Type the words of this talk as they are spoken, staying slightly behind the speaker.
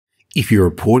If you're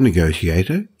a poor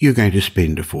negotiator, you're going to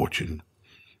spend a fortune.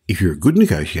 If you're a good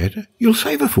negotiator, you'll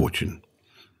save a fortune.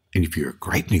 And if you're a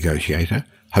great negotiator,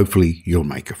 hopefully you'll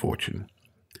make a fortune.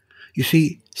 You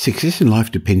see, success in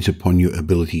life depends upon your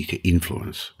ability to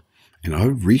influence. And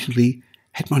I've recently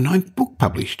had my 9th book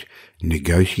published,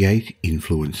 Negotiate,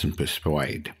 Influence and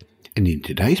Persuade. And in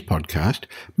today's podcast,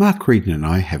 Mark Creedon and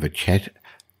I have a chat,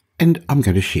 and I'm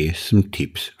going to share some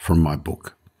tips from my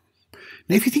book.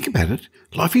 Now, if you think about it,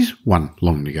 life is one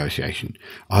long negotiation.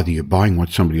 Either you're buying what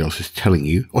somebody else is telling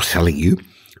you or selling you,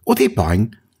 or they're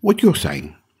buying what you're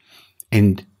saying.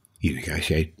 And you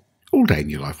negotiate all day in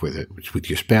your life, whether it's with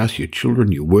your spouse, your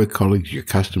children, your work colleagues, your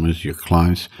customers, your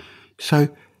clients. So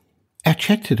our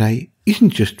chat today isn't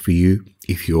just for you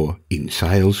if you're in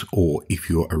sales or if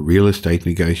you're a real estate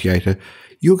negotiator.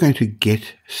 You're going to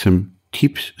get some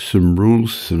tips, some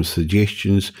rules, some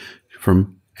suggestions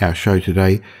from our show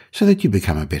today so that you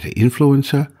become a better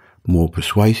influencer, more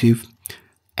persuasive,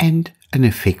 and an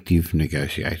effective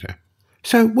negotiator.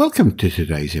 So welcome to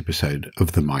today's episode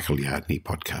of the Michael Yardney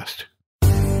podcast.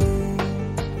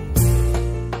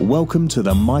 Welcome to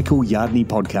the Michael Yardney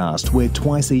podcast, where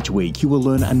twice each week you will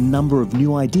learn a number of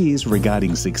new ideas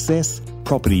regarding success,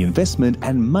 property investment,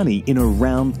 and money in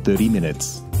around 30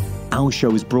 minutes. Our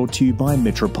show is brought to you by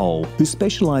Metropole, who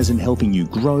specialise in helping you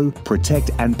grow,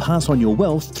 protect, and pass on your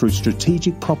wealth through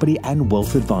strategic property and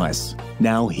wealth advice.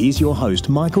 Now, here's your host,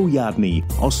 Michael Yardney,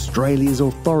 Australia's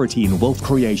authority in wealth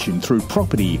creation through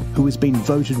property, who has been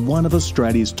voted one of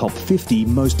Australia's top 50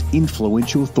 most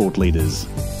influential thought leaders.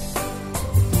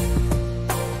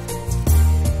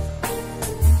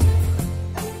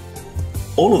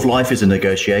 All of life is a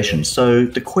negotiation, so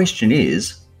the question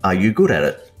is, are you good at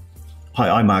it? Hi,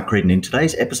 I'm Mark Creedon. In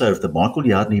today's episode of the Michael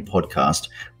Yardney podcast,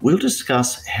 we'll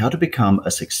discuss how to become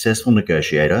a successful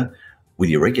negotiator with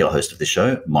your regular host of the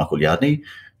show, Michael Yardney,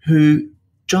 who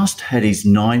just had his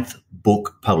 9th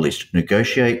book published,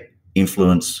 Negotiate,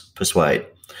 Influence, Persuade.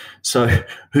 So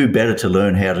who better to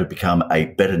learn how to become a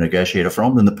better negotiator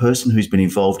from than the person who's been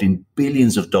involved in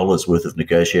billions of dollars worth of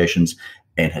negotiations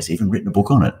and has even written a book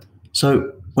on it.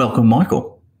 So welcome,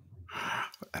 Michael.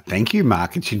 Thank you,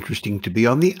 Mark. It's interesting to be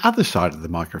on the other side of the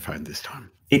microphone this time.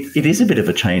 It is a bit of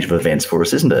a change of events for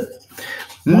us, isn't it?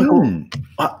 Michael,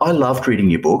 I loved reading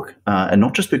your book, and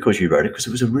not just because you wrote it, because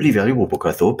it was a really valuable book,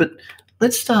 I thought. But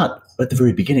let's start at the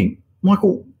very beginning.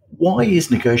 Michael, why is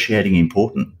negotiating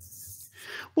important?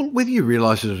 Well, whether you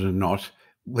realise it or not,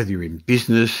 whether you're in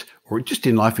business or just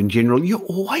in life in general, you're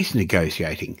always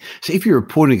negotiating. So if you're a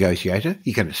poor negotiator,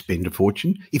 you're going to spend a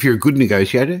fortune. If you're a good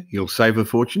negotiator, you'll save a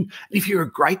fortune. And if you're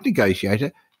a great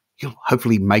negotiator, you'll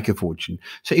hopefully make a fortune.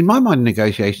 So in my mind,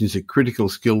 negotiation is a critical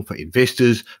skill for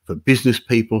investors, for business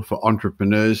people, for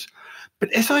entrepreneurs.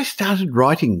 But as I started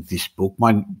writing this book,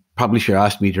 my publisher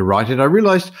asked me to write it, I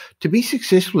realised to be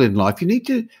successful in life, you need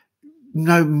to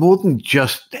know more than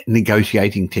just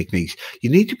negotiating techniques. You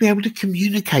need to be able to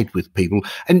communicate with people.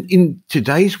 And in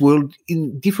today's world,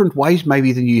 in different ways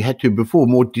maybe than you had to before,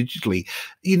 more digitally,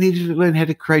 you needed to learn how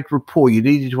to create rapport. You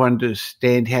needed to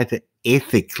understand how to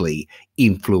ethically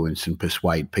influence and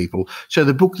persuade people. So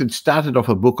the book that started off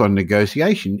a book on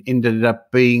negotiation ended up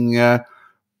being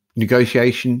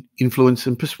Negotiation, Influence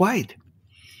and Persuade.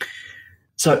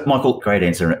 So, Michael, great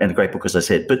answer and a great book, as I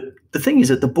said. But the thing is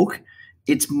that the book,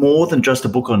 it's more than just a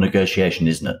book on negotiation,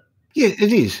 isn't it? Yeah,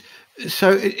 it is.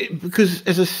 So, because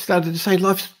as I started to say,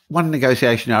 life's one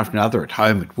negotiation after another, at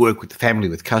home, at work, with the family,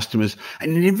 with customers.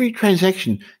 And in every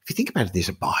transaction, if you think about it, there's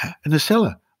a buyer and a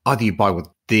seller. Either you buy what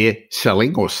they're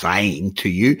selling or saying to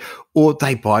you, or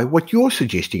they buy what you're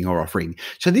suggesting or offering.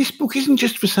 So this book isn't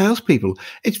just for salespeople.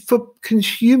 It's for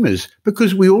consumers,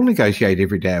 because we all negotiate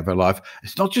every day of our life.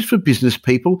 It's not just for business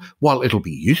people. While it'll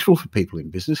be useful for people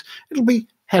in business, it'll be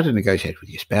how to negotiate with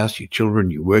your spouse, your children,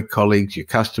 your work colleagues, your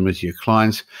customers, your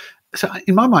clients. So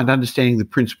in my mind, understanding the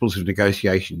principles of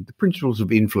negotiation, the principles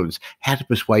of influence, how to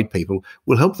persuade people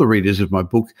will help the readers of my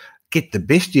book get the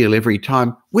best deal every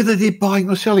time, whether they're buying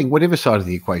or selling, whatever side of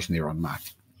the equation they're on, Mark.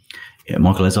 Yeah,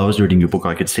 Michael, as I was reading your book,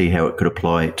 I could see how it could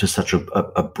apply to such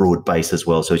a broad base as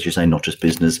well. So as you're saying, not just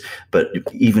business, but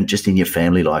even just in your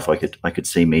family life, I could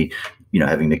see me,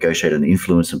 having negotiated and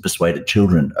influenced and persuaded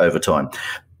children over time.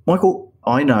 Michael,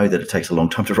 I know that it takes a long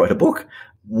time to write a book.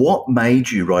 What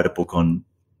made you write a book on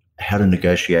how to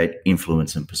negotiate,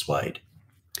 influence, and persuade?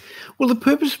 Well, the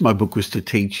purpose of my book was to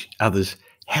teach others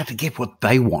how to get what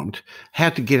they want, how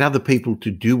to get other people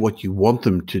to do what you want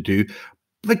them to do,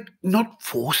 but not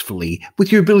forcefully,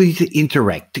 with your ability to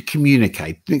interact, to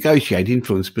communicate, negotiate,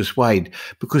 influence, persuade,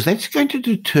 because that's going to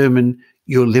determine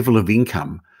your level of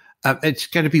income. It's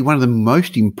going to be one of the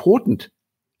most important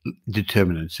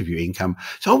determinants of your income.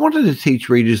 So I wanted to teach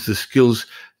readers the skills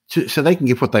so they can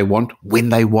get what they want when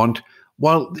they want,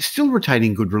 while still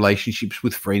retaining good relationships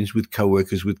with friends, with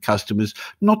co-workers, with customers,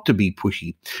 not to be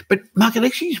pushy. But Mark, it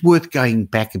actually is worth going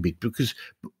back a bit, because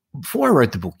before I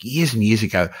wrote the book years and years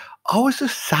ago, I was a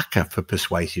sucker for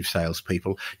persuasive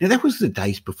salespeople. Now, that was the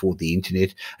days before the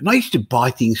internet, and I used to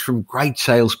buy things from great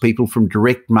salespeople, from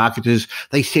direct marketers.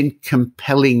 They sent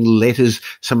compelling letters,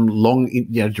 some long,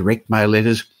 direct mail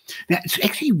letters. Now, it's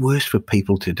actually worse for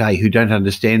people today who don't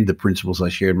understand the principles I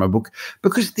share in my book,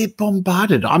 because they're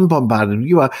bombarded. I'm bombarded.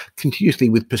 You are continuously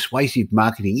with persuasive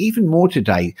marketing, even more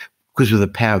today because of the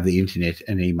power of the internet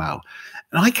and email.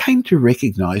 And I came to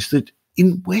recognize that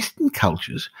in Western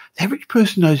cultures, the average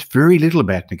person knows very little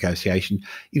about negotiation.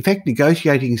 In fact,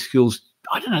 negotiating skills,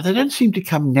 they don't seem to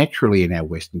come naturally in our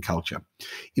Western culture.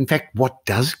 In fact, what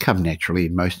does come naturally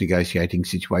in most negotiating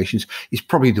situations is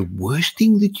probably the worst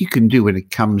thing that you can do when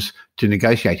it comes to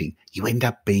negotiating. You end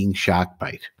up being shark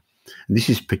bait. And this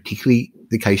is particularly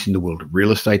the case in the world of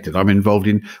real estate that I'm involved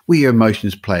in, where your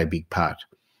emotions play a big part.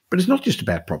 But it's not just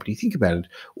about property. Think about it.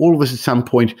 All of us at some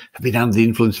point have been under the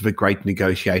influence of a great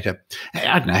negotiator.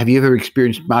 I don't know, have you ever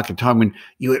experienced, Mark, a time when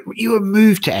you were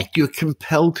moved to act, you were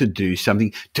compelled to do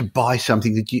something, to buy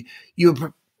something that you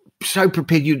were so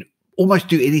prepared you'd almost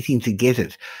do anything to get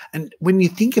it? And when you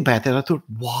think about that, I thought,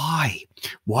 why?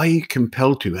 Why are you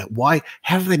compelled to? How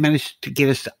have they managed to get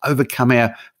us to overcome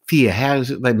our fear? How has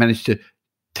they managed to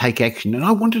take action? And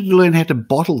I wanted to learn how to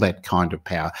bottle that kind of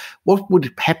power. What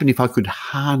would happen if I could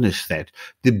harness that,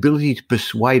 the ability to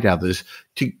persuade others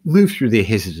to move through their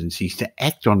hesitancies, to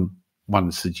act on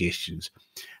one's suggestions?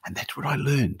 And that's what I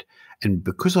learned. And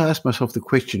because I asked myself the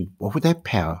question, what would that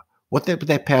power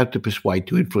to persuade,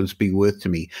 to influence be worth to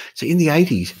me? So in the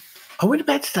 80s, I went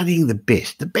about studying the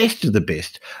best of the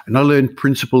best. And I learned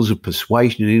principles of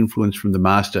persuasion and influence from the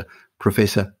master,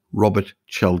 Professor Robert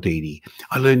Cialdini.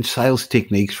 I learned sales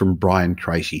techniques from Brian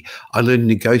Tracy. I learned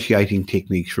negotiating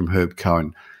techniques from Herb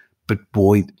Cohen. But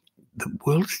boy, the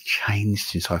world's changed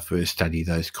since I first studied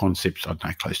those concepts,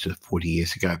 close to 40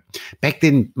 years ago. Back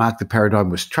then, Mark, the paradigm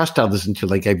was trust others until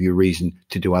they gave you a reason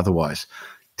to do otherwise.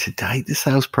 Today, the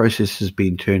sales process has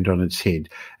been turned on its head,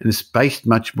 and it's based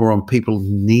much more on people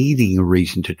needing a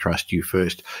reason to trust you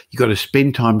first. You've got to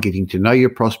spend time getting to know your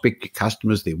prospect, your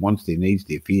customers, their wants, their needs,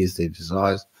 their fears, their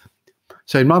desires.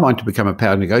 So in my mind, to become a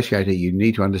power negotiator, you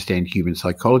need to understand human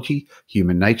psychology,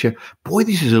 human nature. Boy,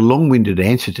 this is a long-winded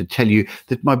answer to tell you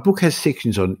that my book has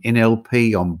sections on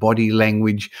NLP, on body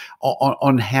language,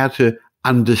 on how to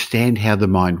understand how the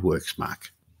mind works, Mark.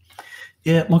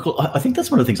 Yeah, Michael, I think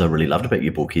that's one of the things I really loved about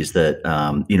your book is that,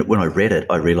 when I read it,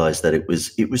 I realized that it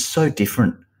was so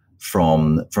different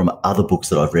from other books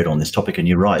that I've read on this topic. And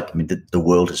you're right. I mean, the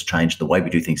world has changed. The way we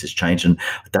do things has changed. And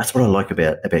that's what I like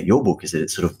about your book, is that it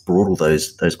sort of brought all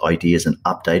those ideas and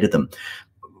updated them.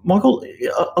 Michael,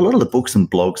 a lot of the books and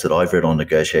blogs that I've read on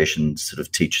negotiation sort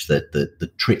of teach that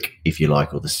the trick, if you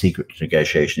like, or the secret to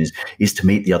negotiation is to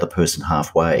meet the other person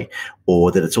halfway,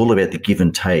 or that it's all about the give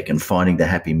and take and finding the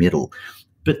happy middle.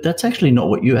 But that's actually not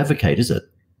what you advocate, is it?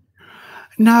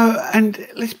 No, and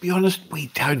let's be honest, we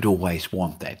don't always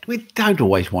want that. We don't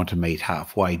always want to meet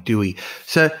halfway, do we?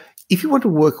 So if you want to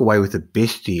work away with the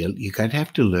best deal, you're going to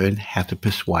have to learn how to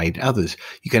persuade others.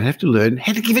 You're going to have to learn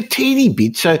how to give a teeny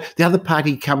bit so the other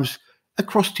party comes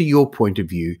across to your point of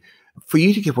view. For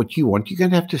you to get what you want, you're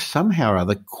going to have to somehow or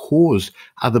other cause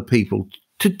other people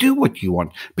to do what you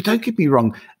want. But don't get me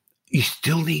wrong, you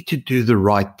still need to do the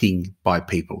right thing by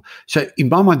people. So in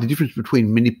my mind, the difference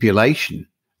between manipulation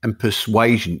and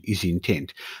persuasion is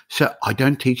intent. So I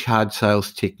don't teach hard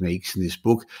sales techniques in this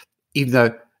book, even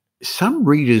though some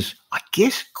readers, I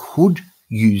guess, could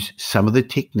use some of the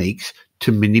techniques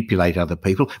to manipulate other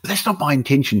people, but that's not my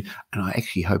intention, and I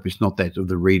actually hope it's not that of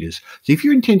the readers. So if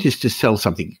your intent is to sell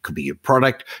something, it could be your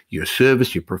product, your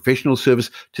service, your professional service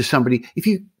to somebody. If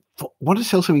you want to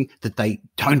sell something that they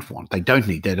don't want, they don't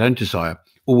need, they don't desire,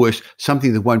 or worse,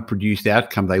 something that won't produce the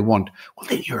outcome they want, well,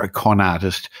 then you're a con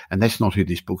artist, and that's not who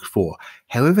this book's for.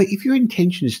 However, if your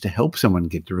intention is to help someone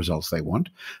get the results they want,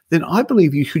 then I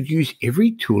believe you should use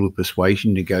every tool of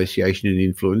persuasion, negotiation, and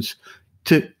influence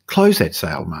to close that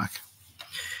sale, Mark.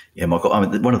 Yeah, Michael, I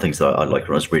mean, one of the things that I liked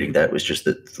when I was reading that was just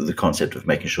the concept of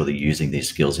making sure that you're using these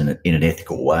skills in an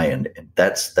ethical way, and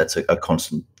that's a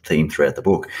constant theme throughout the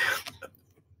book.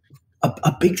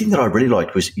 A big thing that I really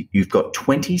liked was you've got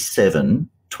 27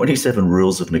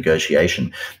 rules of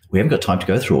negotiation. We haven't got time to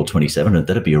go through all 27, and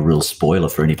that'd be a real spoiler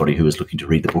for anybody who is looking to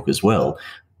read the book as well.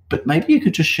 But maybe you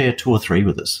could just share 2 or 3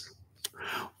 with us.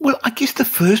 Well, I guess the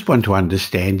first one to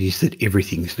understand is that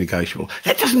everything's negotiable.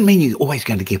 That doesn't mean you're always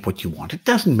going to get what you want. It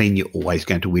doesn't mean you're always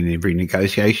going to win every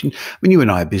negotiation. When you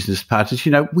and I are business partners,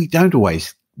 we don't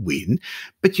always win,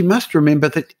 but you must remember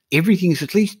that everything's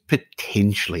at least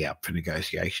potentially up for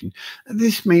negotiation.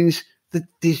 This means that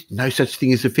there's no such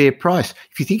thing as a fair price.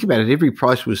 If you think about it, every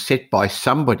price was set by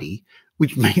somebody,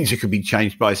 which means it could be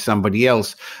changed by somebody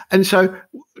else. And so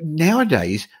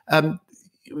nowadays,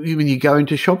 when you go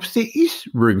into shops, there is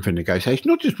room for negotiation,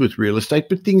 not just with real estate,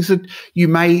 but things that you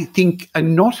may think are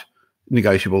not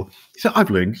negotiable. So I've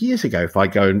learned years ago, if I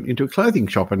go into a clothing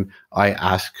shop and I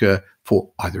ask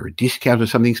for either a discount or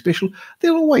something special,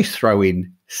 they'll always throw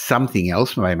in something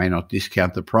else. They may not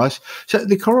discount the price. So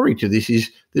the corollary to this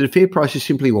is that a fair price is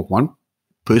simply what one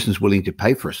person's willing to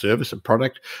pay for a service, a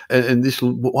product, and this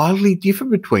will wildly differ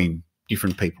between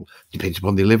different people. Depends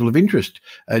upon their level of interest.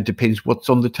 Depends what's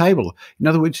on the table. In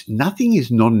other words, nothing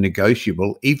is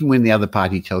non-negotiable, even when the other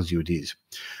party tells you it is.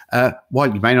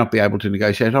 While you may not be able to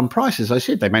negotiate on price, as I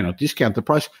said, they may not discount the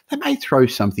price. They may throw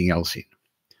something else in.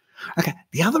 Okay,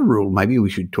 the other rule maybe we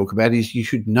should talk about is you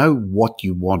should know what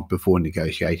you want before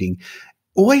negotiating.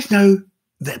 Always know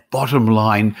that bottom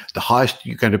line, the highest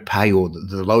you're going to pay or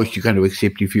the lowest you're going to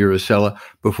accept if you're a seller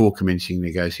before commencing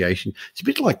negotiation. It's a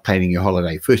bit like planning your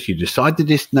holiday. First, you decide the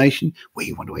destination, where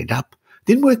you want to end up,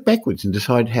 then work backwards and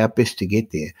decide how best to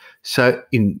get there. So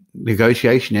in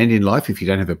negotiation and in life, if you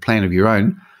don't have a plan of your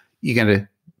own, you're going to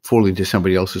fall into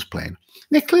somebody else's plan.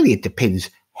 Now, clearly it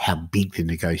depends how big the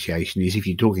negotiation is. If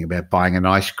you're talking about buying an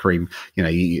ice cream,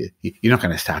 you're not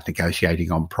going to start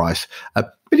negotiating on price.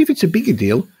 But if it's a bigger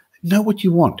deal, know what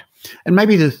you want. And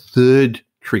maybe the third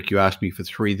trick, you asked me for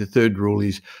three, the third rule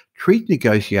is treat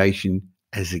negotiation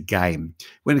as a game.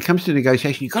 When it comes to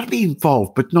negotiation, you've got to be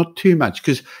involved, but not too much,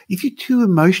 because if you're too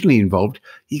emotionally involved,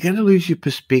 you're going to lose your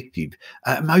perspective.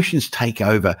 Emotions take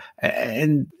over,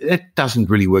 and that doesn't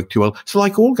really work too well. So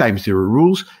like all games, there are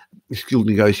rules. A skilled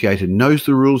negotiator knows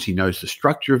the rules. He knows the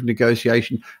structure of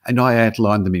negotiation, and I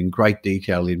outline them in great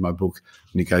detail in my book,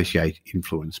 Negotiate,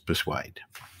 Influence, Persuade.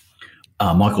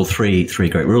 Michael, three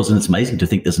great rules, and it's amazing to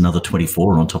think there's another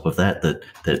 24 on top of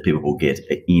that people will get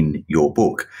in your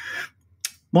book.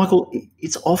 Michael,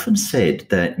 it's often said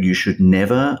that you should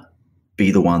never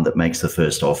be the one that makes the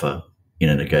first offer in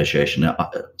a negotiation.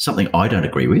 Now, something I don't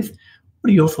agree with. What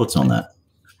are your thoughts on that?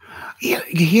 Yeah,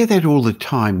 you hear that all the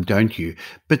time, don't you?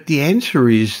 But the answer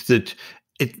is that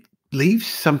it leaves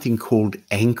something called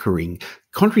anchoring.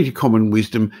 Contrary to common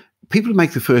wisdom, people who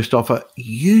make the first offer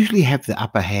usually have the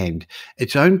upper hand.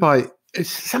 It's something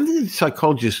that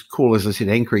psychologists call, as I said,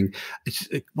 anchoring. It's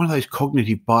one of those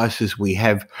cognitive biases we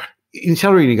have. In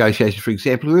salary negotiations, for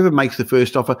example, whoever makes the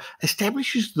first offer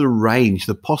establishes the range,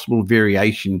 the possible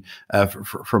variation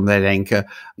from that anchor.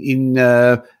 In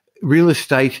real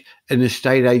estate, an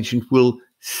estate agent will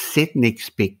set an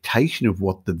expectation of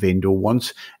what the vendor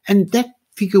wants, and that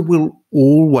figure will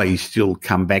always still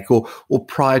come back, or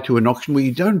prior to an auction where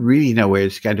you don't really know where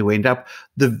it's going to end up,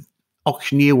 the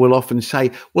auctioneer will often say,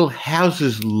 well,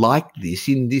 houses like this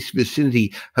in this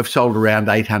vicinity have sold around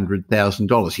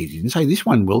 $800,000. He didn't say this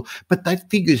one will, but that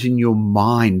figure's in your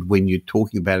mind when you're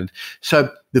talking about it.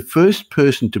 So the first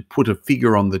person to put a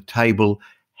figure on the table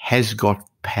has got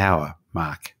power,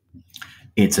 Mark.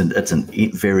 It's a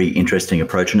very interesting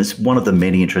approach, and it's one of the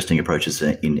many interesting approaches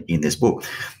in this book.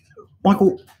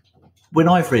 Michael, when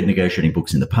I've read negotiating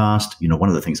books in the past, one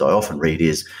of the things I often read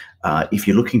is if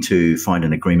you're looking to find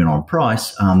an agreement on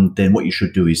price, then what you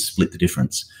should do is split the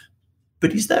difference.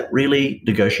 But is that really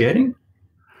negotiating?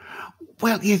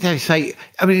 Well, yeah, they say,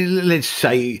 let's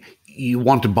say you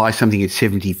want to buy something at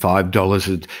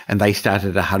 $75 and they start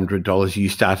at $100, you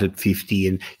start at $50,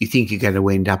 and you think you're going to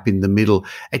end up in the middle.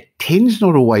 It tends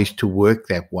not always to work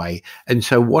that way. And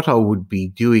so what I would be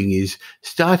doing is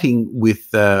starting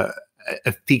with a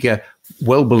figure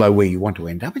well below where you want to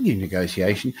end up in your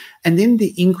negotiation, and then the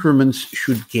increments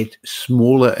should get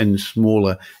smaller and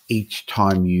smaller each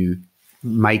time you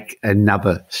make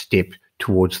another step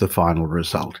towards the final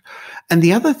result. And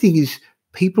the other thing is,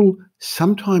 people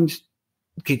sometimes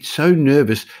get so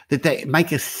nervous that they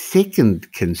make a second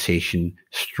concession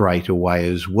straight away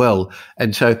as well.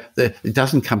 And so it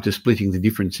doesn't come to splitting the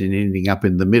difference and ending up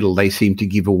in the middle. They seem to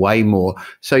give away more.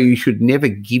 So you should never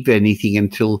give anything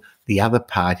until the other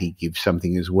party gives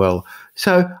something as well.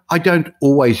 So I don't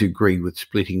always agree with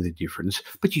splitting the difference,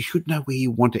 but you should know where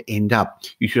you want to end up.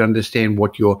 You should understand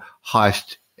what your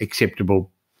highest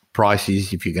acceptable price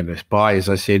is if you're going to buy, as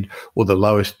I said, or the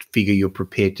lowest figure you're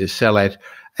prepared to sell at,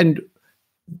 and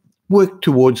work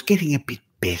towards getting a bit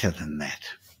better than that.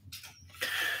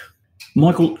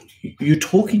 Michael, you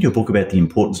talk in your book about the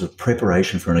importance of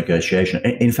preparation for a negotiation.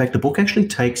 In fact, the book actually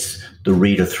takes the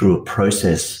reader through a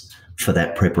process for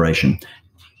that preparation.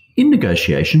 In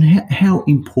negotiation, how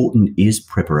important is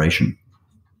preparation?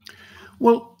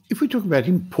 Well, if we talk about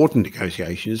important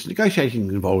negotiations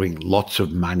involving lots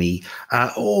of money,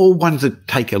 or ones that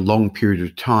take a long period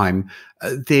of time,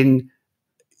 then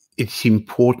it's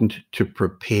important to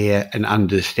prepare and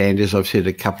understand, as I've said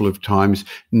a couple of times,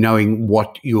 knowing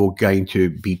what you're going to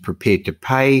be prepared to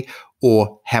pay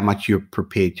or how much you're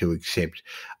prepared to accept.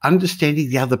 Understanding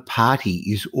the other party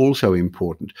is also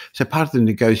important. So part of the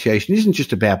negotiation isn't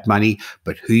just about money,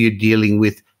 but who you're dealing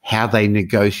with, how they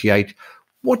negotiate,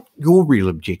 what your real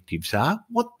objectives are,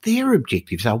 what their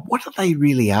objectives are, what are they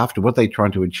really after, what are they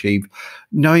trying to achieve,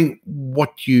 knowing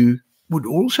what you would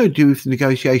also do if the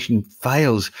negotiation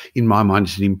fails, in my mind,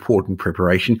 is an important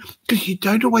preparation, because you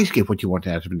don't always get what you want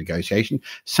out of a negotiation.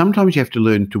 Sometimes you have to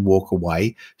learn to walk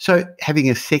away. So having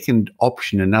a second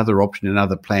option,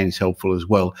 another plan is helpful as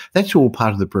well. That's all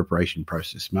part of the preparation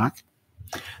process, Mark.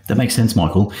 That makes sense,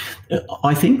 Michael.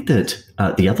 I think that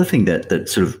the other thing that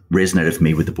sort of resonated for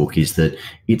me with the book is that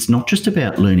it's not just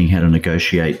about learning how to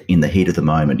negotiate in the heat of the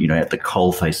moment, at the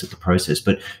coal face of the process,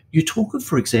 but you talk,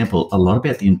 for example, a lot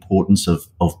about the importance of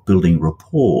building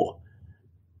rapport.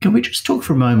 Can we just talk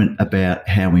for a moment about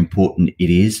how important it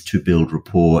is to build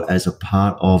rapport as a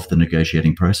part of the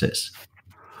negotiating process?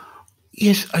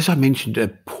 Yes, as I mentioned, a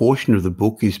portion of the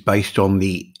book is based on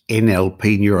the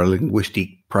NLP, neuro-linguistic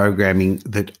programming,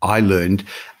 that I learned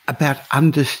about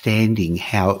understanding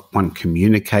how one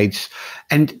communicates.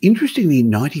 And interestingly,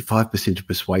 95% of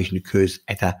persuasion occurs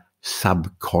at a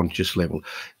subconscious level.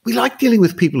 We like dealing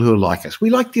with people who are like us. We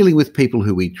like dealing with people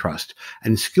who we trust.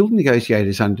 And skilled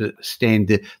negotiators understand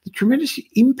the tremendous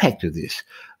impact of this,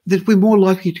 that we're more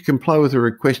likely to comply with a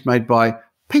request made by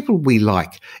people we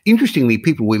like. Interestingly,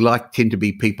 people we like tend to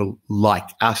be people like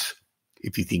us,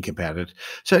 if you think about it.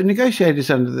 So negotiators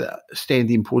understand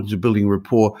the importance of building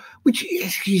rapport, which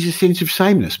is a sense of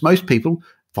sameness. Most people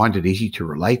find it easy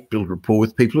to build rapport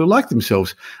with people who like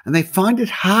themselves, and they find it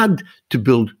hard to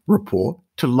build rapport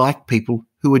to like people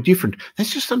who are different.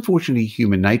 That's just unfortunately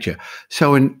human nature.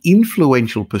 So an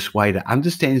influential persuader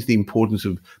understands the importance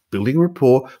of building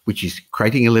rapport, which is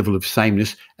creating a level of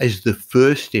sameness, as the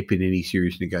first step in any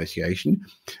serious negotiation.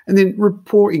 And then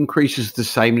rapport increases the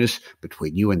sameness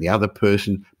between you and the other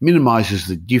person, minimizes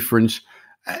the difference.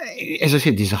 As I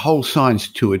said, there's a whole science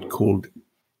to it called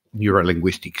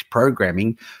neurolinguistics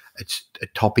programming. It's a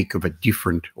topic of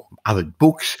other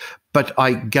books, but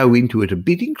I go into it a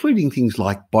bit, including things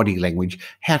like body language,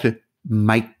 how to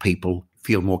make people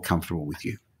feel more comfortable with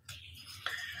you.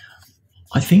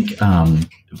 I think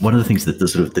one of the things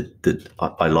that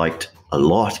I liked a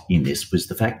lot in this was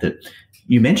the fact that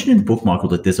you mentioned in the book, Michael,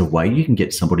 that there's a way you can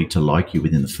get somebody to like you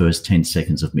within the first 10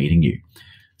 seconds of meeting you.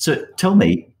 So tell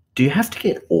me, do you have to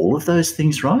get all of those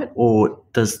things right, or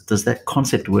does that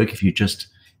concept work if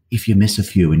you miss a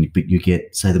few but you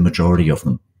get, say, the majority of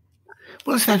them?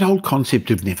 Well, it's that old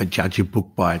concept of never judge a book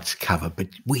by its cover, but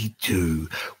we do.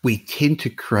 We tend to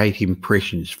create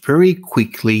impressions very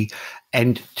quickly,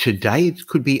 and today it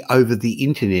could be over the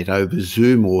internet, over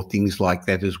Zoom or things like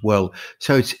that as well.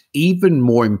 So it's even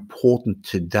more important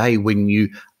today when you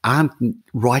aren't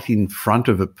right in front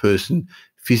of a person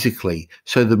physically.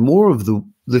 So the more of the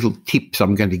little tips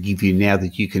I'm going to give you now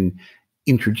that you can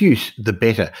introduce, the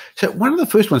better. So one of the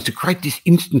first ones to create this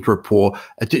instant rapport,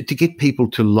 to get people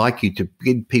to like you, to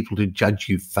get people to judge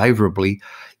you favorably,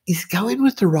 is go in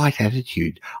with the right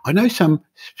attitude. I know some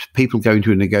people go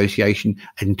into a negotiation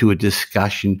and into a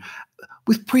discussion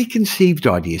with preconceived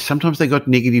ideas. Sometimes they got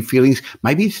negative feelings.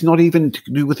 Maybe it's not even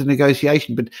to do with the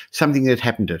negotiation, but something that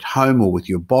happened at home or with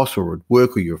your boss or at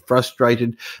work, or you're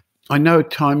frustrated. I know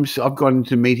at times I've gone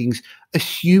into meetings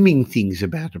assuming things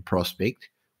about a prospect,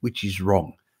 which is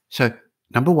wrong. So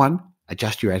number one,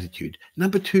 adjust your attitude.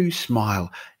 Number two,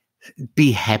 smile.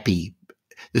 Be happy.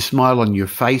 The smile on your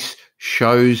face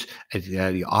shows,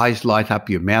 your eyes light up,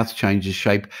 your mouth changes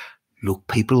shape. Look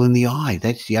people in the eye.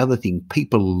 That's the other thing.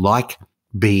 People like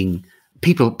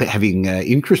having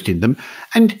interest in them,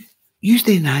 and use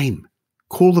their name.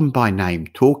 Call them by name.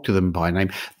 Talk to them by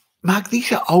name. Mark,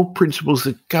 these are old principles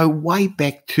that go way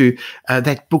back to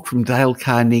that book from Dale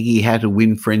Carnegie, How to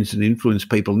Win Friends and Influence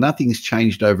People. Nothing's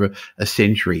changed over a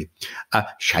century.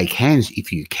 Shake hands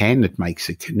if you can. It makes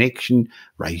a connection.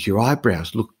 Raise your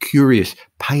eyebrows. Look curious.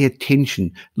 Pay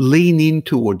attention. Lean in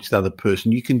towards the other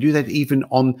person. You can do that even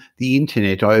on the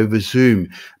internet, over Zoom.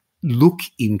 Look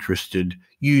interested.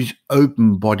 use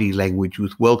open body language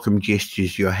with welcome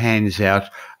gestures, your hands out,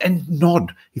 and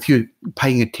nod if you're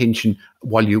paying attention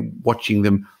while you're watching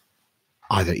them,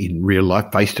 either in real life,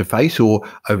 face-to-face, or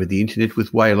over the internet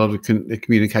with the way a lot of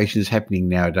communication is happening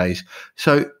nowadays.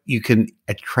 So you can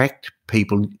attract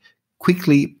people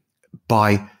quickly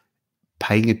by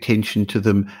paying attention to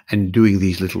them and doing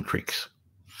these little tricks.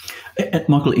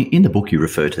 Michael, in the book you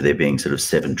refer to there being sort of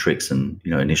 7 tricks, and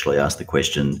initially asked the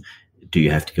question, do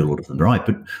you have to get all of them right?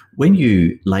 But when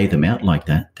you lay them out like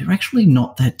that, they're actually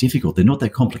not that difficult. They're not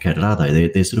that complicated, are they?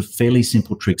 They're sort of fairly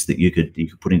simple tricks that you could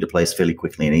put into place fairly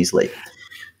quickly and easily.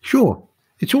 Sure.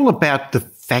 It's all about the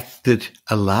fact that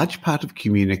a large part of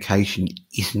communication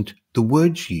isn't the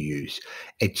words you use.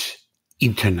 It's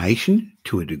intonation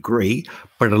to a degree,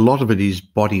 but a lot of it is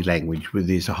body language, where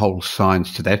there's a whole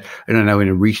science to that. And I know in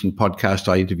a recent podcast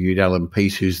I interviewed Alan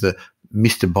Peace, who's the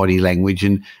Mr. Body Language,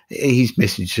 and his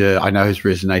message I know has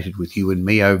resonated with you and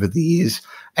me over the years.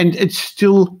 And it's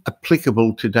still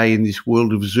applicable today in this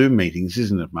world of Zoom meetings,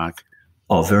 isn't it, Mark?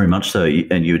 Oh, very much so.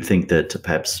 And you would think that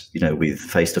perhaps, with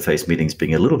face-to-face meetings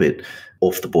being a little bit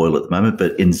off the boil at the moment,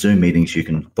 but in Zoom meetings,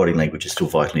 body language is still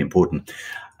vitally important.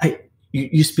 Hey,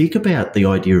 you speak about the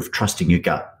idea of trusting your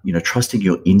gut, trusting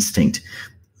your instinct.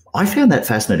 I found that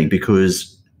fascinating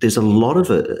because there's a lot of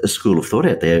a school of thought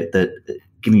out there that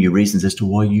giving you reasons as to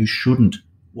why you shouldn't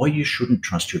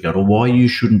trust your gut, or why you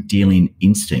shouldn't deal in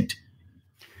instinct.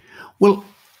 Well,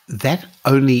 that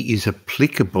only is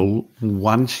applicable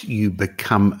once you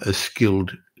become a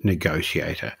skilled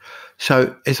negotiator.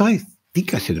 So as I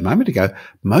think I said a moment ago,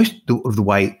 most of the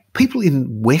way people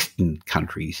in Western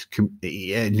countries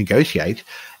negotiate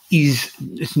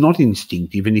it's not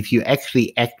instinctive. And if you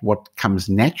actually act what comes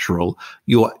natural,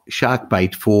 you're shark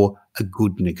bait for a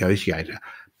good negotiator.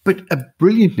 But a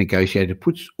brilliant negotiator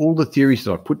puts all the theories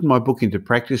that I put in my book into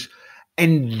practice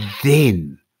and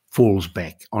then falls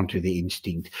back onto the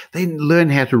instinct. They learn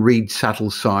how to read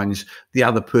subtle signs the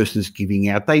other person's giving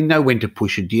out. They know when to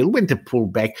push a deal, when to pull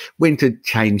back, when to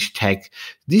change tack.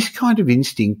 This kind of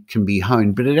instinct can be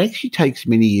honed, but it actually takes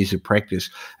many years of practice,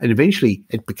 and eventually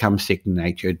it becomes second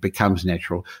nature. It becomes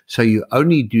natural. So you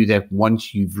only do that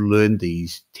once you've learned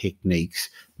these techniques,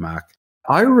 Mark.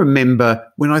 I remember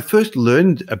when I first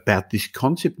learned about this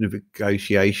concept of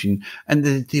negotiation and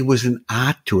that there was an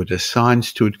art to it, a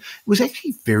science to it, it was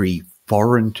actually very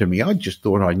foreign to me. I just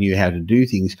thought I knew how to do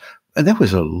things. And that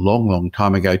was a long, long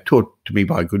time ago, taught to me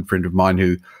by a good friend of mine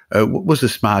who was a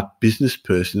smart business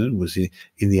person and was in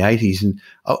the 80s. And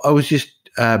I was just,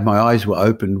 my eyes were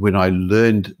opened when I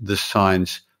learned the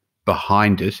science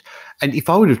behind it. And if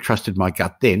I would have trusted my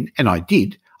gut then, and I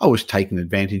did, I was taken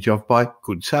advantage of by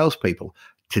good salespeople.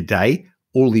 Today,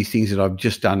 all these things that I've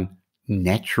just done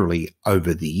naturally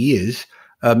over the years,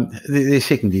 they're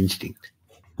second instinct.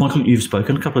 Michael, you've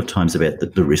spoken a couple of times about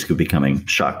the risk of becoming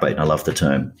shark bait, and I love the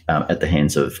term, at the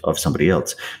hands of somebody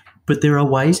else. But there are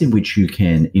ways in which you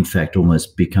can, in fact,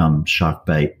 almost become shark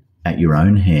bait at your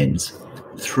own hands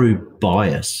through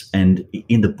bias. And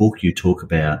in the book, you talk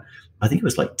about, I think it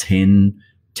was like 10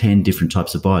 different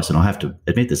types of bias. And I have to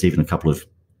admit there's even a couple of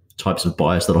types of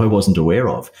bias that I wasn't aware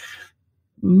of.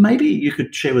 Maybe you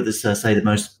could share with us, say, the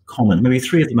most common, maybe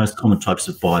 3 of the most common types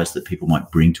of bias that people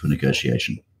might bring to a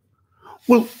negotiation.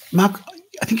 Well, Mark,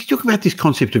 I think you talk about this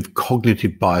concept of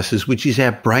cognitive biases, which is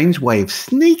our brain's way of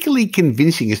sneakily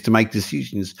convincing us to make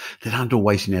decisions that aren't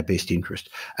always in our best interest.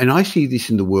 And I see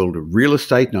this in the world of real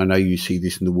estate, and I know you see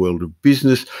this in the world of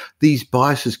business. These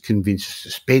biases convince us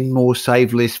to spend more,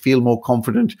 save less, feel more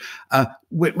confident.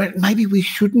 Maybe we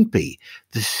shouldn't be.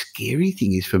 The scary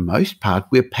thing is, for most part,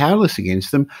 we're powerless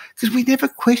against them because we never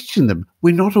question them.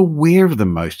 We're not aware of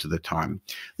them most of the time.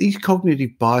 These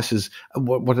cognitive biases,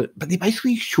 but they're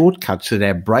basically shortcuts that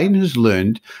our brain has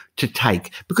learned to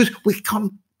take because we're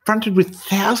confronted with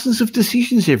thousands of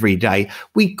decisions every day.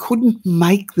 We couldn't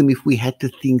make them if we had to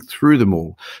think through them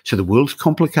all. So the world's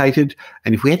complicated,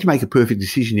 and if we had to make a perfect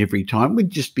decision every time, we'd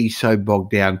just be so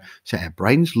bogged down. So our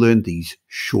brains learned these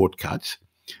shortcuts.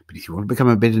 But if you want to become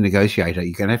a better negotiator,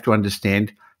 you're going to have to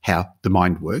understand how the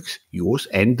mind works, yours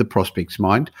and the prospect's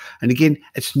mind. And again,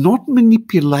 it's not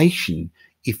manipulation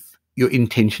if your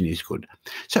intention is good.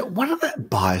 So one of the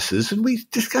biases, and we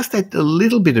discussed that a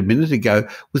little bit a minute ago,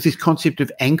 was this concept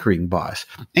of anchoring bias.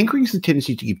 Anchoring is the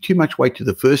tendency to give too much weight to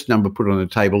the first number put on a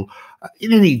table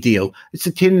in any deal. It's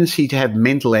a tendency to have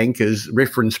mental anchors,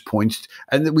 reference points,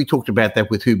 and we talked about that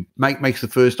with who makes the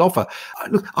first offer.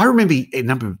 Look, I remember a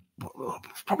number of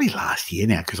probably last year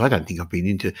now, because I don't think I've been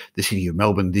into the city of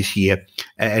Melbourne this year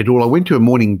at all. I went to a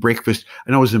morning breakfast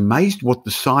and I was amazed what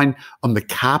the sign on the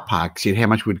car park said, how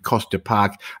much it would cost to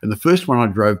park. And the first one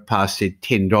I drove past said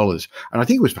 $10. And I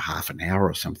think it was for half an hour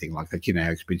or something like that. You know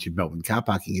how expensive Melbourne car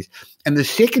parking is. And the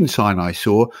second sign I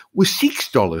saw was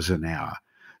 $6 an hour.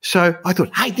 So I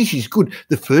thought, hey, this is good.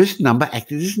 The first number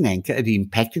acted as an anchor. It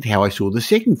impacted how I saw the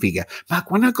second figure. Mark,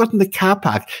 when I got in the car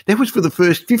park, that was for the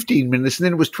first 15 minutes and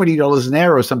then it was $20 an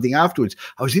hour or something afterwards.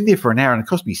 I was in there for an hour and it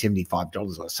cost me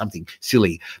 $75 or something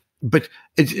silly. But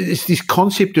it's this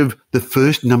concept of the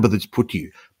first number that's put to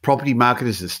you. Property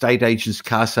marketers, estate agents,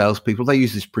 car salespeople, they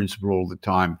use this principle all the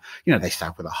time. You know, they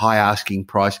start with a high asking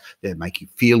price, they make you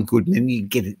feel good, and then you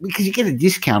get it because you get a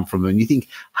discount from them and you think,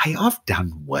 hey, I've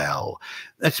done well.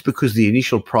 That's because the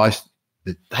initial price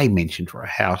that they mentioned for a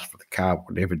house, for the car,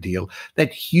 whatever deal,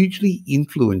 that hugely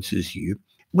influences you.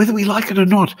 Whether we like it or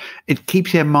not, it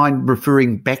keeps our mind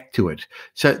referring back to it.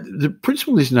 So the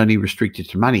principle isn't only restricted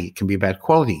to money, it can be about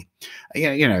quality.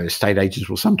 You know, estate agents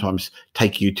will sometimes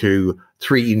take you to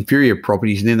 3 inferior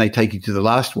properties and then they take you to the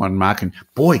last one, Mark, and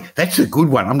boy, that's a good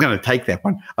one. I'm going to take that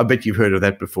one. I bet you've heard of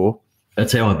that before.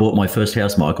 That's how I bought my first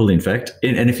house, Michael, in fact.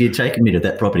 And if you'd taken me to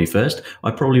that property first,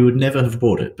 I probably would never have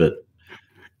bought it, but...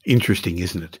 Interesting,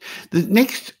 isn't it? The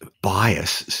next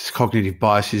bias, cognitive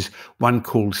bias, is one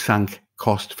called sunk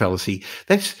cost fallacy.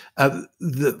 That's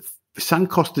the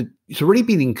sunk cost that it's already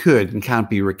been incurred and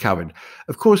can't be recovered.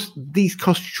 Of course, these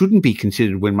costs shouldn't be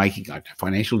considered when making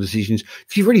financial decisions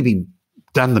because you've already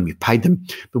done them, you've paid them.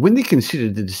 But when they're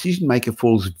considered, the decision maker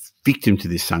falls victim to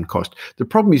this sunk cost. The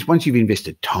problem is once you've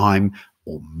invested time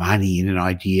or money in an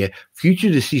idea, future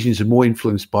decisions are more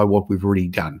influenced by what we've already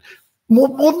done,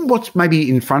 more than what's maybe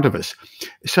in front of us.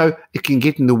 So it can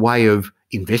get in the way of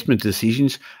investment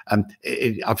decisions.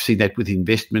 I've seen that with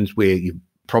investments where your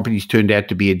properties turned out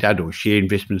to be a dud or share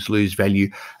investments lose value.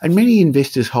 And many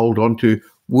investors hold on to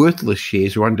worthless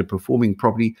shares or underperforming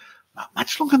property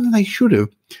much longer than they should have,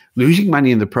 losing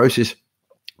money in the process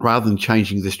rather than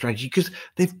changing the strategy because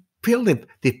they feel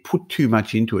they've put too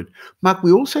much into it. Mark,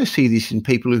 we also see this in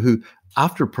people who,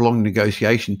 after a prolonged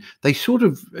negotiation, they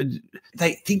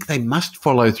they think they must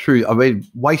follow through. I mean,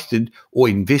 wasted or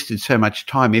invested so much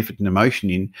time, effort and emotion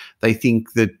in, they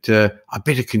think that I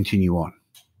better continue on.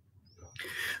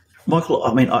 Michael,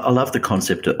 I mean, I love the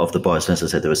concept of the bias. As I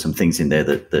said, there were some things in there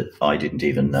that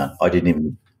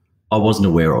I wasn't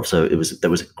aware of. So that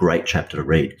was a great chapter to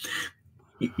read.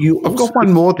 I've got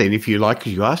one more then, if you like,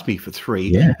 because you asked me for 3.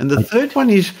 Yeah. And the third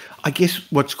one is, I guess,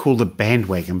 what's called the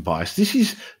bandwagon bias. This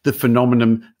is the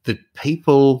phenomenon that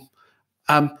people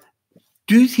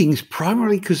do things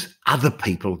primarily because other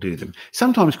people do them,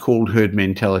 sometimes called herd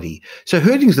mentality. So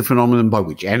herding is the phenomenon by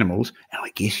which animals, and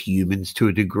I guess humans to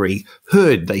a degree,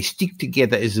 herd. They stick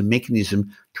together as a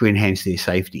mechanism to enhance their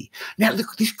safety. Now,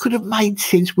 look, this could have made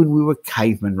sense when we were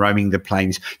cavemen roaming the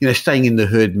plains. You know, staying in the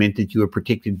herd meant that you were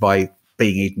protected by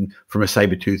being eaten from a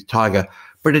saber-toothed tiger,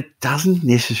 but it doesn't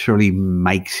necessarily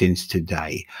make sense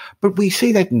today. But we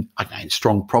see that in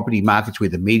strong property markets where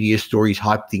the media stories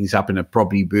hype things up and a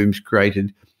property boom's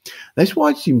created. That's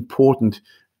why it's important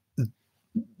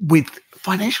with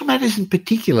financial matters in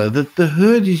particular that the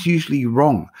herd is usually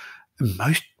wrong.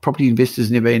 Most property investors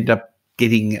never end up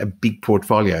getting a big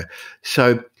portfolio.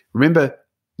 So remember,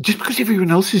 just because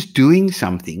everyone else is doing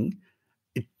something,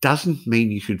 it doesn't mean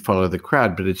you should follow the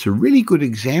crowd, but it's a really good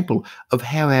example of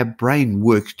how our brain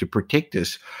works to protect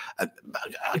us.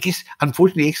 I guess,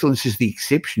 unfortunately, excellence is the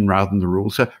exception rather than the rule.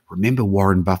 So remember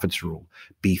Warren Buffett's rule.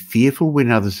 Be fearful when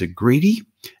others are greedy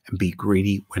and be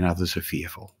greedy when others are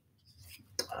fearful.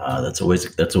 That's always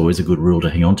a good rule to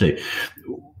hang on to.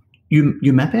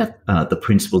 You map out the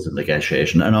principles of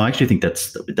negotiation, and I actually think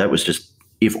that was just,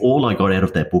 if all I got out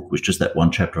of that book was just that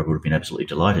one chapter, I would have been absolutely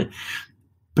delighted.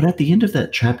 But at the end of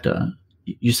that chapter,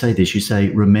 you say this, you say,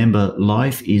 remember,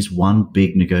 life is one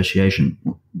big negotiation.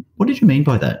 What did you mean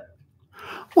by that?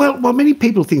 Well, many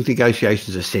people think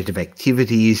negotiations are a set of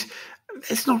activities.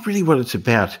 That's not really what it's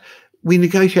about. We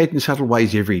negotiate in subtle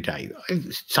ways every day.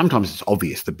 Sometimes it's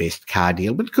obvious, the best car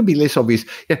deal, but it could be less obvious.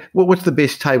 Yeah, well, what's the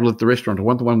best table at the restaurant? I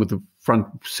want the one with the front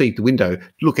seat, the window,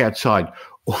 look outside.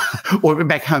 Or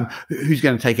back home, who's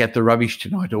going to take out the rubbish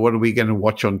tonight? Or what are we going to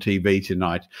watch on TV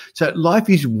tonight? So life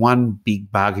is one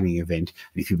big bargaining event.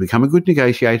 And if you become a good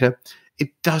negotiator, it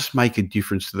does make a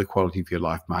difference to the quality of your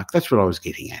life, Mark. That's what I was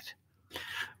getting at.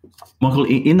 Michael,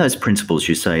 in those principles,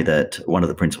 you say that one of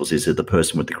the principles is that the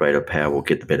person with the greater power will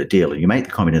get the better deal. And you make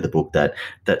the comment in the book that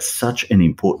that's such an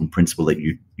important principle that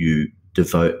you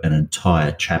devote an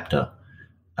entire chapter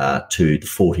to the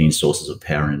 14 sources of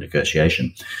power in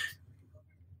negotiation.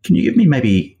 Can you give me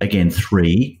maybe, again,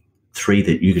 three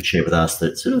that you could share with us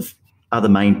that sort of are the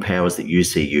main powers that you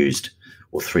see used,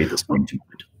 or three that spring to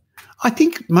mind? I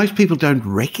think most people don't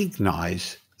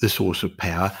recognise the source of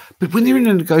power, but when they're in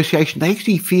a negotiation, they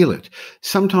actually feel it.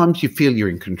 Sometimes you feel you're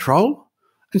in control,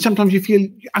 and sometimes you feel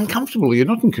uncomfortable, you're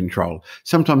not in control.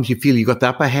 Sometimes you feel you've got the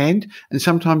upper hand, and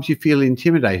sometimes you feel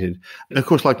intimidated. And of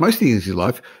course, like most things in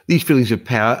life, these feelings of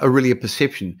power are really a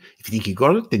perception. If you think you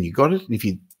got it, then you got it. And if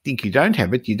you think you don't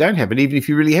have it, you don't have it, even if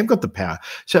you really have got the power.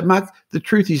 So, Mark, the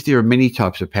truth is there are many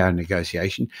types of power in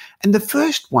negotiation. And the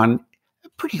first one, a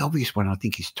pretty obvious one, I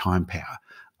think, is time power.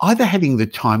 Either having the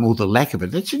time or the lack of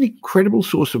it. That's an incredible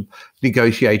source of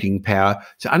negotiating power.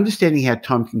 So understanding how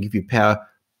time can give you power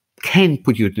can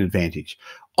put you at an advantage.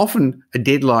 Often a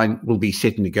deadline will be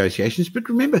set in negotiations, but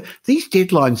remember, these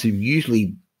deadlines are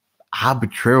usually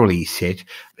arbitrarily set,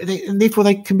 and therefore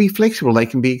they can be flexible, they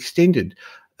can be extended.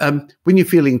 When you're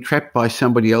feeling trapped by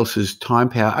somebody else's time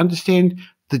power, understand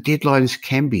the deadlines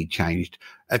can be changed.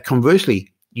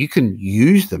 Conversely, you can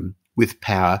use them with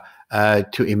power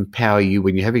to empower you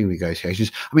when you're having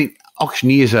negotiations. I mean,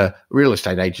 auctioneers are real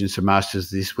estate agents are masters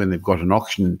of this when they've got an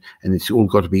auction and it's all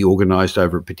got to be organised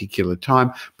over a particular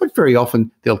time. But very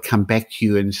often they'll come back to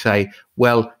you and say,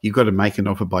 well, you've got to make an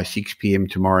offer by 6 p.m.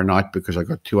 tomorrow night because I've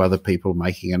got 2 other people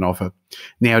making an offer.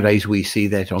 Nowadays, we see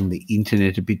that on the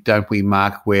internet a bit, don't we,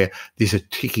 Mark, where there's a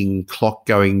ticking clock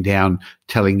going down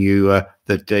telling you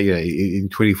that in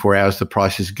 24 hours the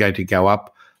price is going to go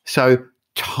up. So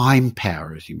time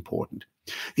power is important.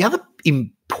 The other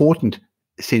important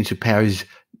sense of power is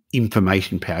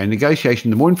information power. In negotiation,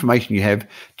 the more information you have,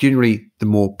 generally the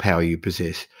more power you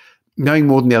possess. Knowing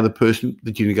more than the other person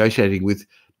that you're negotiating with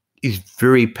is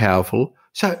very powerful.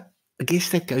 So I guess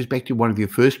that goes back to one of your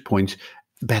first points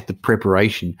about the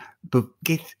preparation. But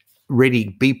get ready,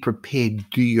 be prepared,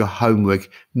 do your homework,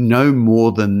 know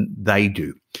more than they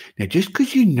do. Now, just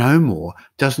because you know more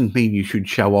doesn't mean you should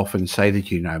show off and say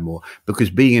that you know more, because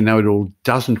being a know-it-all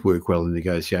doesn't work well in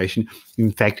negotiation.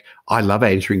 In fact, I love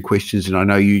answering questions, and I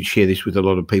know you share this with a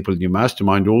lot of people in your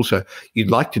mastermind also.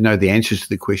 You'd like to know the answers to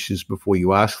the questions before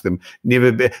you ask them.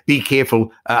 Never be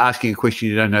careful asking a question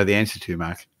you don't know the answer to,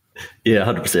 Mark. Yeah,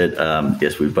 100%.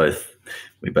 Yes, we both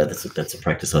that's a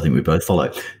practice I think we both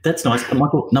follow. That's nice. And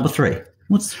Michael, number 3.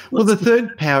 Well, the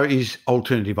third power is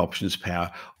alternative options power.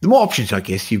 The more options, I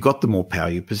guess, you've got, the more power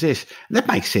you possess. And that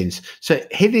makes sense. So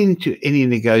head into any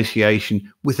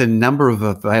negotiation with a number of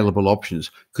available options,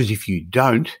 because if you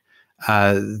don't,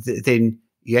 then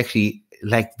you actually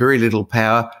lack very little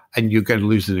power and you're going to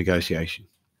lose the negotiation.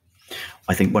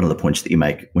 I think one of the points that you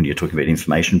make when you're talking about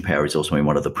information power is also in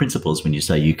one of the principles when you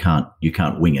say you can't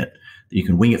wing it. You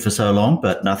can wing it for so long,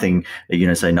 but nothing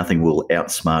will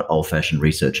outsmart old-fashioned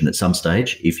research. And at some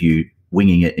stage, if you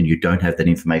winging it and you don't have that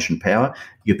information power,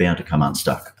 you're bound to come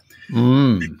unstuck.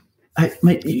 Hey,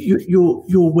 mate,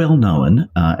 you're well known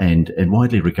and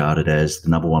widely regarded as the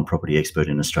number one property expert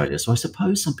in Australia. So I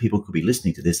suppose some people could be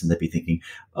listening to this and they'd be thinking,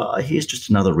 here's just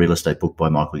another real estate book by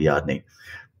Michael Yardney.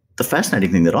 The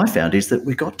fascinating thing that I found is that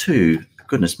we got to,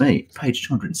 goodness me, page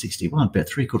 261, about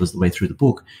 3/4 of the way through the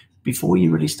book, before you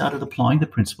really started applying the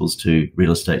principles to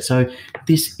real estate. So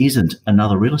this isn't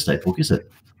another real estate book, is it?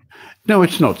 No,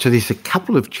 it's not. So there's a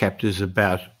couple of chapters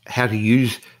about how to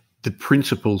use the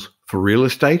principles for real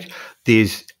estate.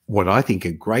 There's what I think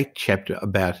a great chapter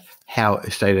about how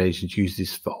estate agents use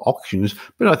this for auctions,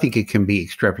 but I think it can be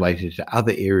extrapolated to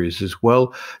other areas as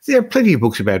well. There are plenty of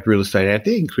books about real estate out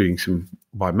there, including some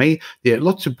by me. There are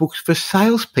lots of books for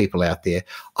salespeople out there.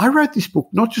 I wrote this book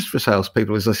not just for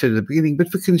salespeople, as I said at the beginning,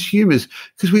 but for consumers,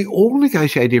 because we all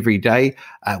negotiate every day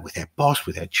with our boss,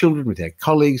 with our children, with our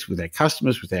colleagues, with our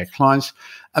customers, with our clients.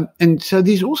 And so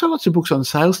there's also lots of books on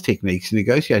sales techniques,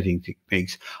 negotiating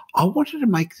techniques. I wanted to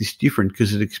make this different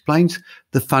because it explains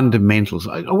the fundamentals.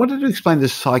 I wanted to explain the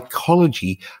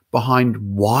psychology behind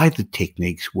why the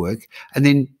techniques work and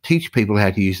then teach people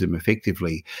how to use them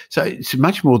effectively. So it's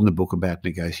much more than a book about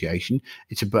negotiation.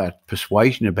 It's about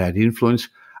persuasion, about influence,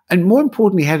 and more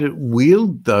importantly, how to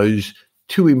wield those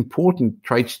 2 important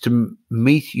traits to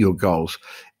meet your goals.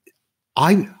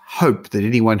 I hope that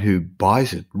anyone who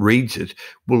buys it, reads it,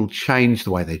 will change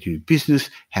the way they do business,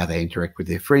 how they interact with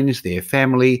their friends, their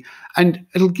family, and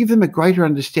it'll give them a greater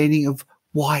understanding of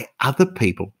why other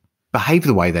people behave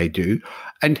the way they do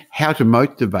and how to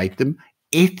motivate them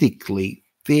ethically,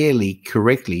 fairly,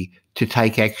 correctly to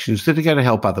take actions that are going to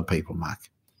help other people, Mark.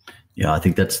 Yeah, I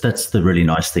think that's the really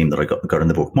nice theme that I got in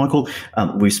the book. Michael,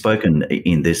 we've spoken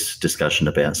in this discussion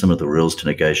about some of the rules to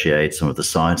negotiate, some of the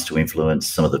science to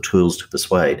influence, some of the tools to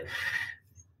persuade.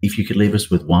 If you could leave us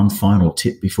with one final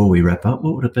tip before we wrap up,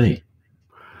 what would it be?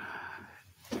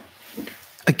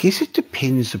 I guess it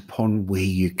depends upon where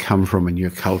you come from and your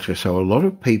culture. So a lot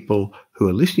of people who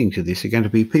are listening to this are going to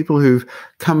be people who've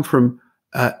come from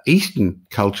Eastern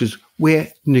cultures where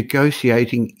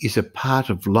negotiating is a part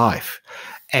of life.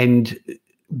 And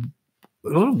a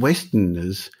lot of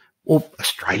Westerners or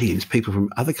Australians, people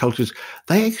from other cultures,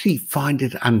 they actually find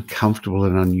it uncomfortable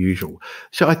and unusual.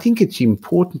 So I think it's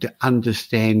important to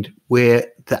understand where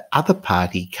the other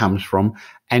party comes from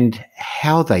and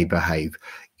how they behave.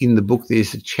 In the book,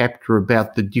 there's a chapter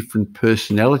about the different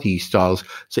personality styles.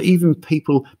 So even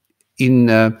people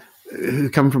who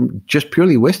come from just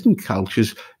purely Western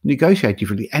cultures negotiate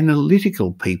differently.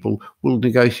 Analytical people will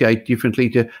negotiate differently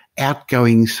to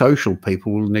outgoing social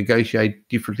people, will negotiate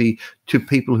differently to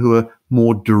people who are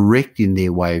more direct in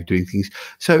their way of doing things.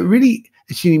 So really,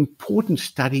 it's an important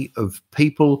study of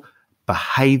people,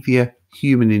 behavior,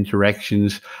 human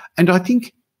interactions. And I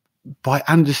think by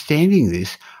understanding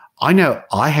this, I know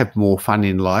I have more fun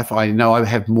in life. I know I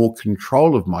have more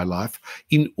control of my life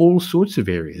in all sorts of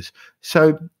areas.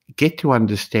 So get to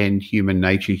understand human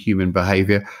nature, human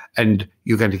behavior, and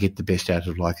you're going to get the best out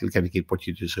of life. You're going to get what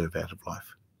you deserve out of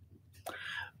life.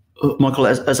 Michael,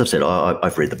 as I've said,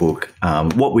 I've read the book.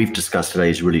 What we've discussed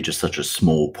today is really just such a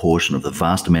small portion of the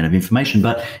vast amount of information.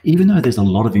 But even though there's a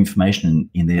lot of information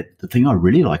in there, the thing I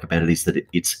really like about it is that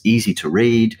it's easy to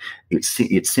read. It's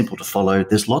simple to follow.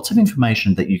 There's lots of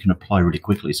information that you can apply really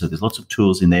quickly. So there's lots of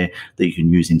tools in there that you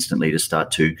can use instantly to start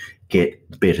to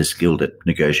get better skilled at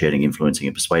negotiating, influencing,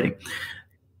 and persuading.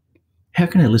 How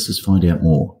can our listeners find out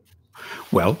more?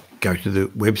 Well, go to the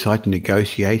website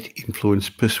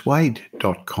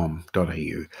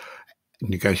negotiateinfluencepersuade.com.au.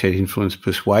 Negotiate, Influence,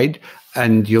 Persuade,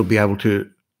 and you'll be able to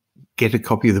get a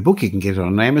copy of the book. You can get it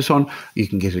on Amazon. You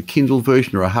can get a Kindle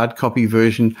version or a hard copy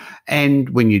version. And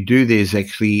when you do, there's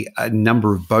actually a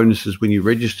number of bonuses when you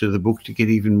register the book to get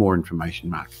even more information,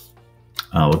 Mark.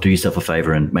 Well, do yourself a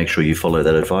favour and make sure you follow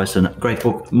that advice. And great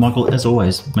book, Michael, as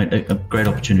always. Mate, a great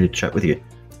opportunity to chat with you.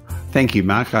 Thank you,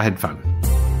 Mark. I had fun.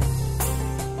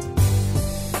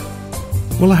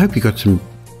 Well, I hope you got some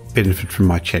benefit from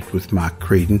my chat with Mark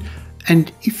Creedon.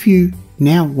 And if you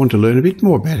now want to learn a bit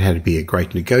more about how to be a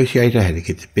great negotiator, how to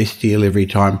get the best deal every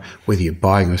time, whether you're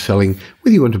buying or selling,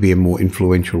 whether you want to be a more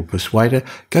influential persuader,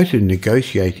 go to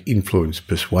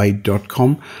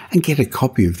negotiateinfluencepersuade.com and get a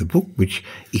copy of the book, which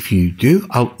if you do,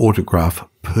 I'll autograph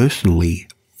personally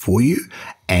for you.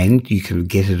 And you can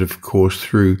get it, of course,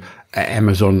 through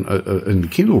Amazon in the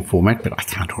Kindle format, but I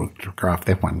can't autograph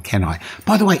that one, can I?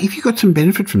 By the way, if you got some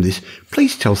benefit from this,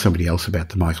 please tell somebody else about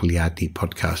the Michael Yardney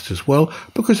podcast as well,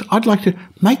 because I'd like to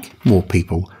make more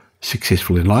people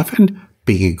successful in life, and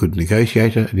being a good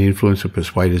negotiator, an influencer,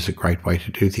 persuader is a great way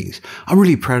to do things. I'm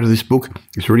really proud of this book.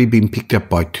 It's already been picked up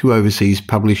by 2 overseas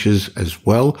publishers as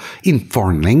well in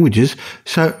foreign languages.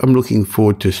 So I'm looking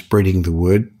forward to spreading the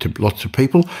word to lots of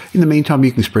people. In the meantime,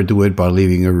 you can spread the word by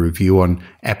leaving a review on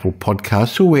Apple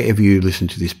Podcasts or wherever you listen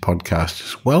to this podcast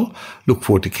as well. Look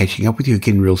forward to catching up with you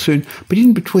again real soon. But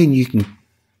in between, you can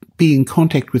be in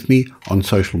contact with me on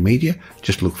social media.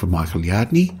 Just look for Michael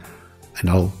Yardney, and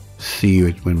I'll see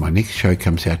you when my next show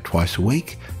comes out twice a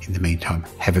week. In the meantime,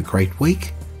 have a great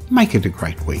week. Make it a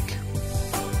great week.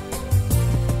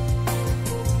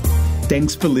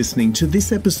 Thanks for listening to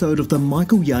this episode of the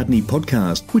Michael Yardney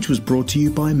podcast, which was brought to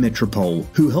you by Metropole,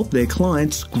 who help their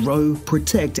clients grow,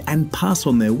 protect, and pass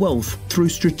on their wealth through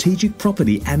strategic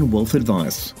property and wealth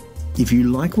advice. If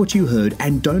you like what you heard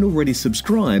and don't already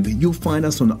subscribe, you'll find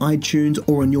us on iTunes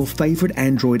or on your favourite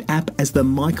Android app as the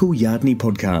Michael Yardney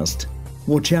podcast.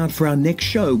 Watch out for our next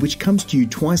show, which comes to you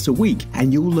twice a week,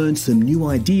 and you'll learn some new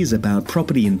ideas about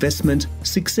property investment,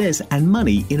 success, and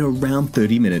money in around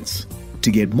 30 minutes.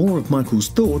 To get more of Michael's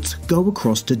thoughts, go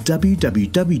across to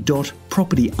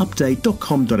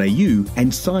www.propertyupdate.com.au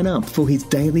and sign up for his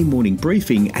daily morning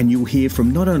briefing, and you'll hear from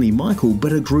not only Michael,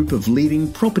 but a group of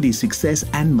leading property success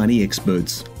and money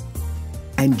experts.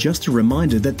 And just a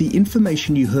reminder that the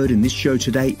information you heard in this show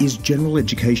today is general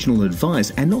educational advice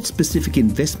and not specific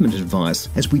investment advice,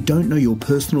 as we don't know your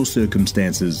personal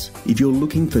circumstances. If you're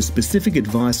looking for specific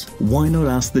advice, why not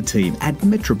ask the team at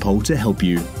Metropole to help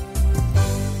you?